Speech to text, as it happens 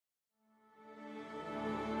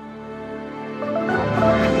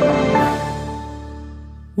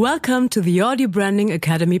Welcome to the Audio Branding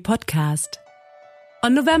Academy podcast.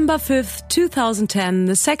 On November 5th, 2010,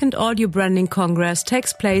 the second Audio Branding Congress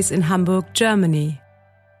takes place in Hamburg, Germany.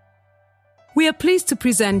 We are pleased to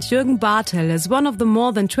present Jürgen Barthel as one of the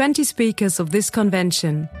more than 20 speakers of this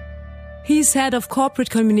convention. He is head of corporate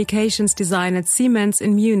communications design at Siemens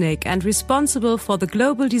in Munich and responsible for the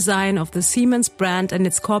global design of the Siemens brand and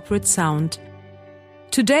its corporate sound.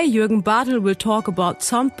 Today, Jürgen Barthel will talk about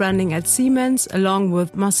sound branding at Siemens along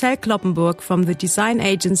with Marcel Kloppenburg from the design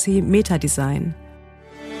agency Meta Design.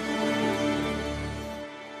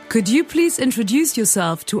 Could you please introduce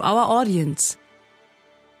yourself to our audience?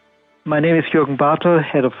 My name is Jürgen Barthel,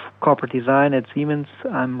 head of corporate design at Siemens.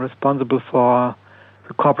 I'm responsible for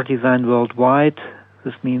the corporate design worldwide.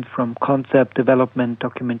 This means from concept, development,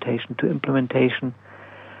 documentation to implementation.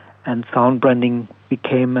 And sound branding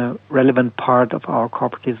became a relevant part of our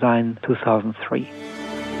corporate design in 2003.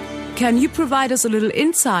 Can you provide us a little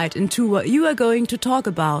insight into what you are going to talk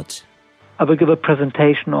about? I will give a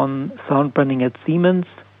presentation on sound branding at Siemens,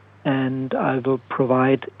 and I will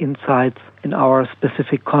provide insights in our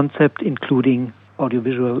specific concept, including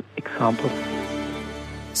audiovisual examples.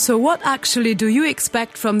 So what actually do you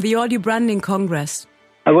expect from the Audio Branding Congress?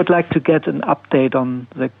 I would like to get an update on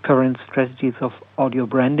the current strategies of audio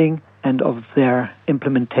branding and of their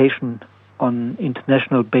implementation on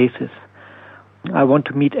international basis. I want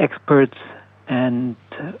to meet experts and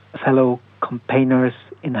fellow campaigners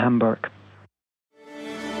in Hamburg.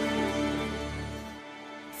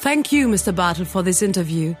 Thank you, Mr. Barthel, for this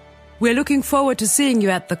interview. We're looking forward to seeing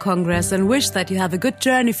you at the Congress and wish that you have a good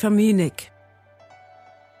journey from Munich.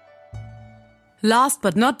 Last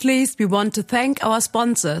but not least, we want to thank our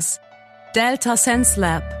sponsors, Delta Sense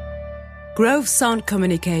Lab, Grove Sound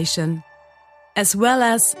Communication, as well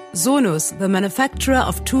as Sonus, the manufacturer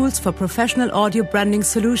of tools for professional audio branding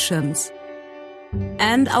solutions,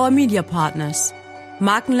 and our media partners,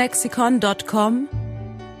 Markenlexikon.com,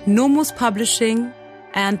 Nomus Publishing,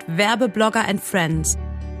 and Werbeblogger and Friends.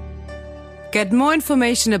 Get more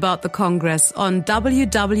information about the Congress on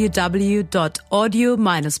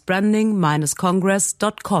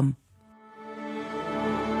www.audio-branding-congress.com.